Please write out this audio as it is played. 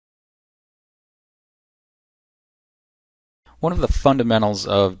one of the fundamentals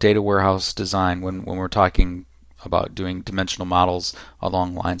of data warehouse design when we're talking about doing dimensional models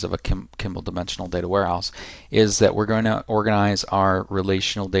along lines of a Kimball dimensional data warehouse is that we're going to organize our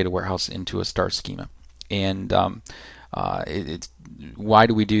relational data warehouse into a star schema. And why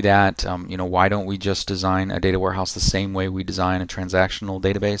do we do that? Why don't we just design a data warehouse the same way we design a transactional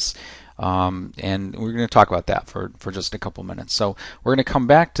database? And we're going to talk about that for just a couple minutes. So we're going to come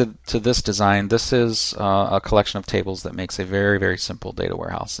back to this design. This is a collection of tables that makes a very, very simple data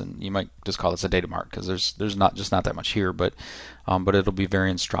warehouse, and you might just call this a data mart because there's not that much here, but it'll be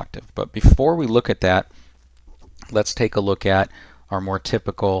very instructive. But before we look at that, let's take a look at our more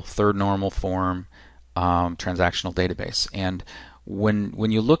typical third normal form transactional database. And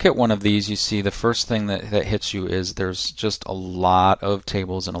when you look at one of these, you see the first thing that hits you is there's just a lot of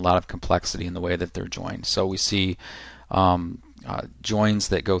tables and a lot of complexity in the way that they're joined. So we see joins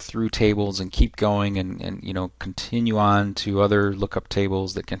that go through tables and keep going and continue on to other lookup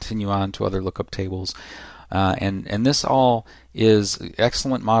tables that continue on to other lookup tables. And this all is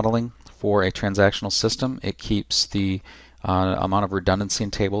excellent modeling for a transactional system. It keeps the amount of redundancy in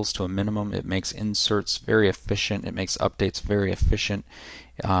tables to a minimum. It makes inserts very efficient. It makes updates very efficient.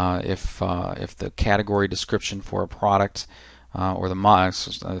 If the category description for a product or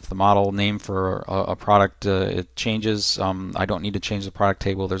if the model name for a product it changes, I don't need to change the product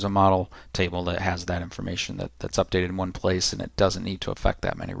table. There's a model table that has that information that's updated in one place, and it doesn't need to affect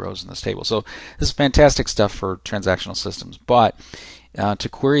that many rows in this table. So this is fantastic stuff for transactional systems. But to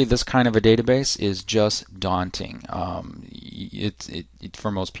query this kind of a database is just daunting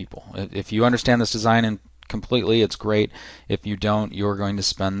for most people. If you understand this design completely, it's great. If you don't, you're going to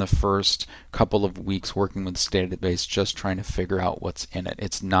spend the first couple of weeks working with this database just trying to figure out what's in it.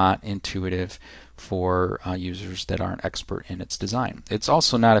 It's not intuitive for users that aren't expert in its design. It's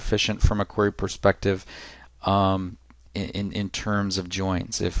also not efficient from a query perspective in terms of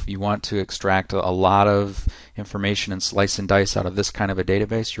joins. If you want to extract a lot of information and slice and dice out of this kind of a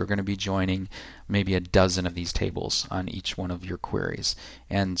database, you're going to be joining maybe a dozen of these tables on each one of your queries.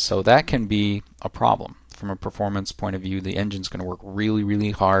 And so that can be a problem. From a performance point of view, the engine's going to work really,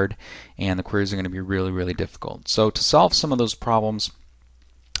 really hard, and the queries are going to be really, really difficult. So to solve some of those problems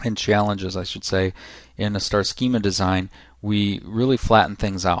and challenges, I should say, in a star schema design, we really flatten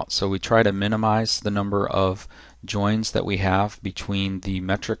things out. So we try to minimize the number of joins that we have between the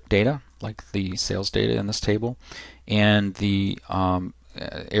metric data, like the sales data in this table, and the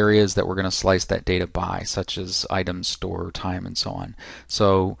areas that we're going to slice that data by, such as items, store, time, and so on.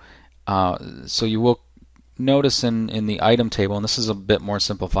 So you will notice in the item table, and this is a bit more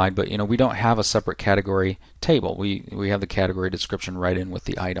simplified, but we don't have a separate category table. We have the category description right in with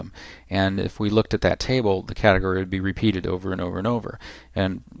the item, and if we looked at that table, the category would be repeated over and over and over.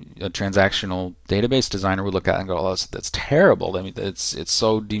 And a transactional database designer would look at it and go, "Oh, that's terrible. I mean, it's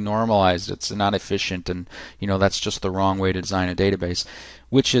so denormalized. It's not efficient, and that's just the wrong way to design a database."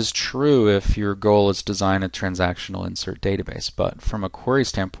 Which is true if your goal is to design a transactional insert database. But from a query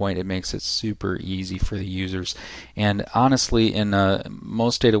standpoint, it makes it super easy for the users. And honestly, in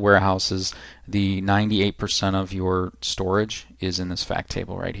most data warehouses, the 98% of your storage is in this fact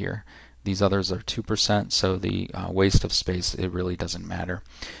table right here. These others are 2%, so the waste of space, it really doesn't matter.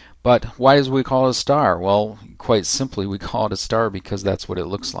 But why do we call it a star? Well, quite simply, we call it a star because that's what it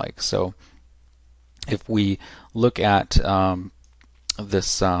looks like. So if we look at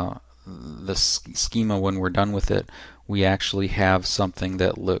this schema, when we're done with it, we actually have something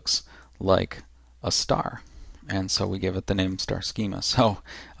that looks like a star, and so we give it the name Star Schema. So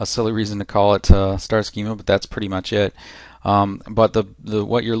a silly reason to call it Star Schema, but that's pretty much it. But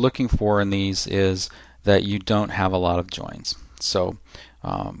what you're looking for in these is that you don't have a lot of joins. So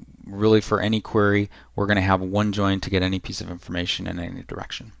really, for any query, we're going to have one join to get any piece of information in any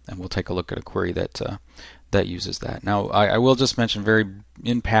direction, and we'll take a look at a query that uses that. Now, I will just mention very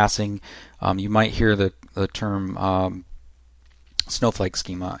in passing, you might hear the term snowflake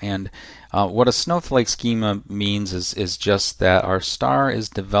schema, and what a snowflake schema means is just that our star is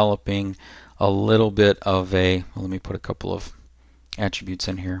developing a little bit of a, well, let me put a couple of attributes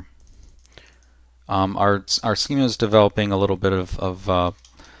in here. Our schema is developing a little bit of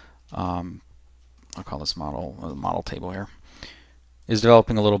I'll call this model table here, is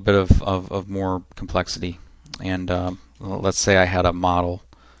developing a little bit of more complexity. And let's say I had a model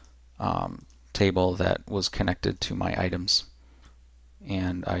table that was connected to my items,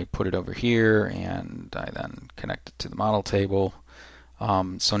 and I put it over here, and I then connect it to the model table.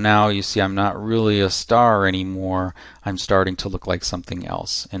 So now you see I'm not really a star anymore. I'm starting to look like something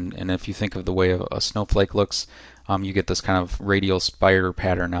else. And if you think of the way a snowflake looks, you get this kind of radial spider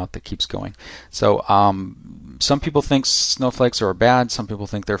pattern out that keeps going. So some people think snowflakes are bad. Some people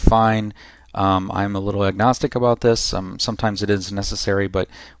think they're fine. I'm a little agnostic about this. Sometimes it is necessary, but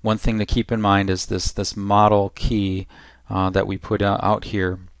one thing to keep in mind is this model key that we put out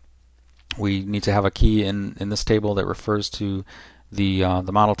here. We need to have a key in this table that refers to the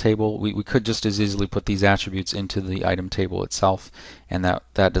model table. We could just as easily put these attributes into the item table itself, and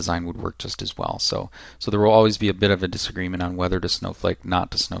that design would work just as well. So there will always be a bit of a disagreement on whether to snowflake,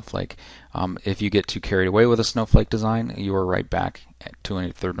 not to snowflake. If you get too carried away with a snowflake design, you are right back to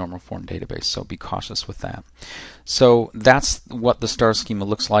a third normal form database. So be cautious with that. So that's what the star schema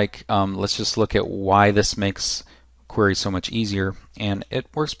looks like. Let's just look at why this makes query so much easier, and it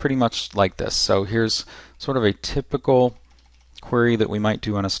works pretty much like this. So here's sort of a typical query that we might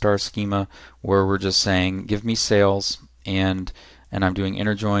do on a star schema, where we're just saying give me sales, and I'm doing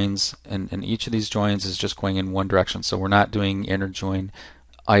inner joins, and each of these joins is just going in one direction. So we're not doing inner join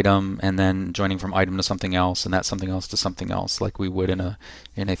item and then joining from item to something else and that something else to something else like we would in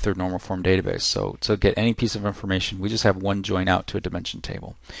a third normal form database. So to get any piece of information, we just have one join out to a dimension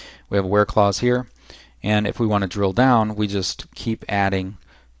table. We have a where clause here, and if we want to drill down, we just keep adding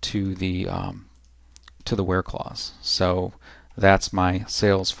to the where clause. So that's my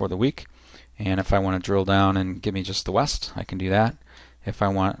sales for the week, and if I want to drill down and give me just the West, I can do that. If I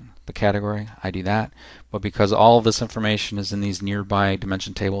want the category, I do that. But because all of this information is in these nearby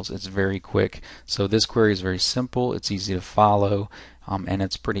dimension tables, it's very quick. So this query is very simple, it's easy to follow, and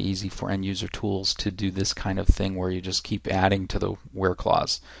it's pretty easy for end user tools to do this kind of thing where you just keep adding to the where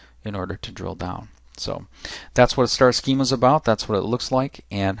clause in order to drill down. So that's what a star schema is about, that's what it looks like,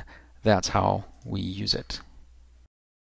 and that's how we use it.